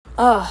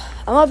I'm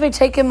going to be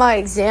taking my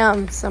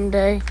exam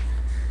someday.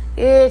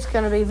 It's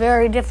going to be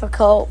very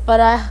difficult,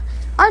 but I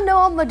know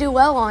I'm going to do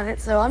well on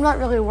it, so I'm not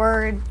really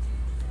worried.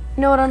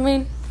 You know what I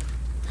mean?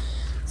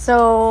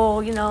 So,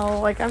 I'm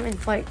in,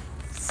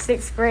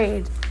 6th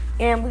grade,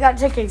 and we got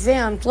to take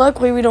exams.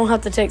 Luckily, we don't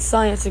have to take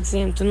science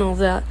exams and all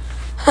that.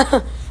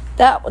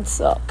 That would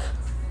suck.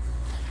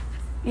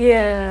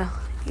 Yeah,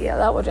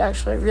 that would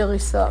actually really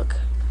suck.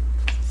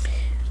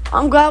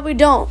 I'm glad we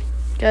don't,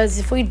 because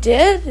if we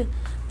did,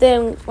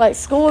 then,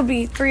 school would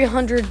be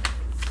 300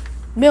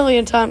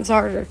 million times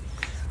harder.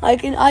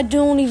 And I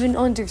don't even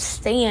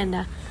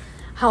understand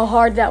how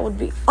hard that would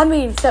be.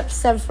 Except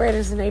 7th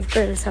graders and 8th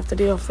graders have to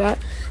deal with that.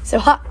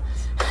 So,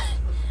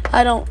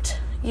 I don't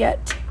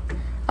yet.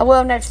 I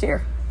will next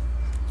year.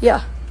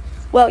 Yeah.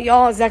 Well,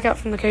 y'all, Zach out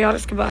from the Chaotix. Goodbye.